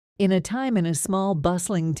In a time in a small,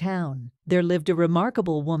 bustling town, there lived a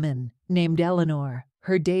remarkable woman named Eleanor.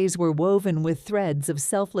 Her days were woven with threads of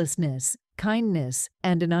selflessness, kindness,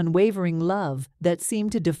 and an unwavering love that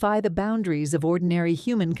seemed to defy the boundaries of ordinary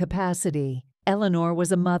human capacity. Eleanor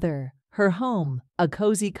was a mother. Her home, a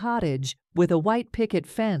cozy cottage with a white picket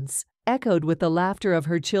fence, echoed with the laughter of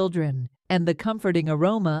her children and the comforting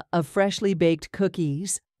aroma of freshly baked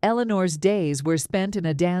cookies. Eleanor's days were spent in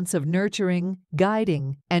a dance of nurturing,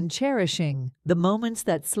 guiding, and cherishing the moments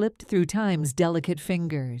that slipped through time's delicate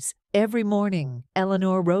fingers. Every morning,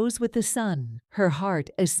 Eleanor rose with the sun, her heart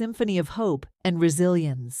a symphony of hope and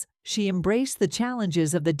resilience. She embraced the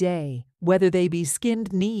challenges of the day, whether they be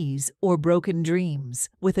skinned knees or broken dreams,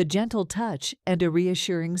 with a gentle touch and a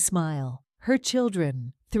reassuring smile. Her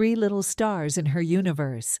children, 3 little stars in her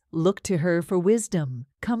universe, looked to her for wisdom,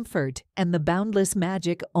 comfort, and the boundless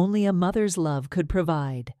magic only a mother's love could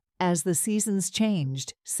provide. As the seasons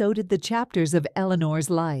changed, so did the chapters of Eleanor's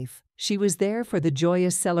life. She was there for the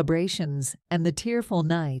joyous celebrations and the tearful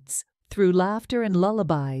nights. Through laughter and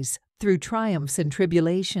lullabies, through triumphs and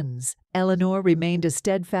tribulations, Eleanor remained a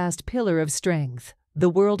steadfast pillar of strength. The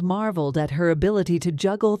world marveled at her ability to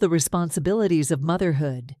juggle the responsibilities of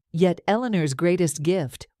motherhood. Yet Eleanor's greatest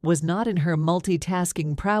gift was not in her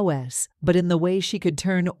multitasking prowess, but in the way she could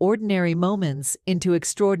turn ordinary moments into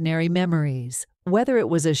extraordinary memories. Whether it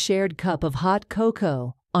was a shared cup of hot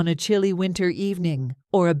cocoa on a chilly winter evening,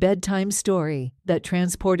 or a bedtime story that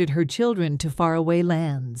transported her children to faraway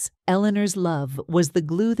lands, Eleanor's love was the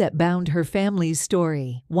glue that bound her family's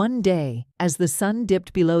story. One day, as the sun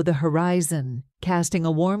dipped below the horizon, casting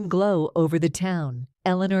a warm glow over the town,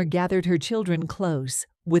 Eleanor gathered her children close.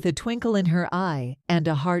 With a twinkle in her eye and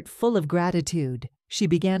a heart full of gratitude, she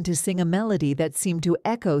began to sing a melody that seemed to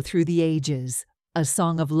echo through the ages, a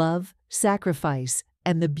song of love, sacrifice,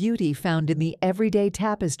 and the beauty found in the everyday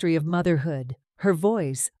tapestry of motherhood. Her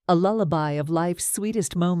voice, a lullaby of life's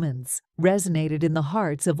sweetest moments, resonated in the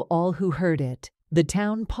hearts of all who heard it. The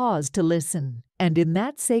town paused to listen, and in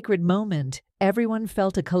that sacred moment, everyone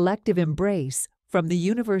felt a collective embrace from the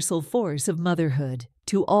universal force of motherhood.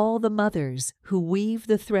 To all the mothers who weave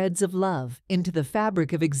the threads of love into the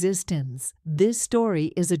fabric of existence, this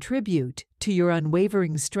story is a tribute to your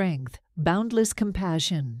unwavering strength, boundless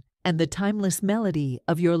compassion, and the timeless melody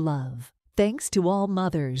of your love. Thanks to all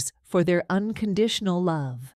mothers for their unconditional love.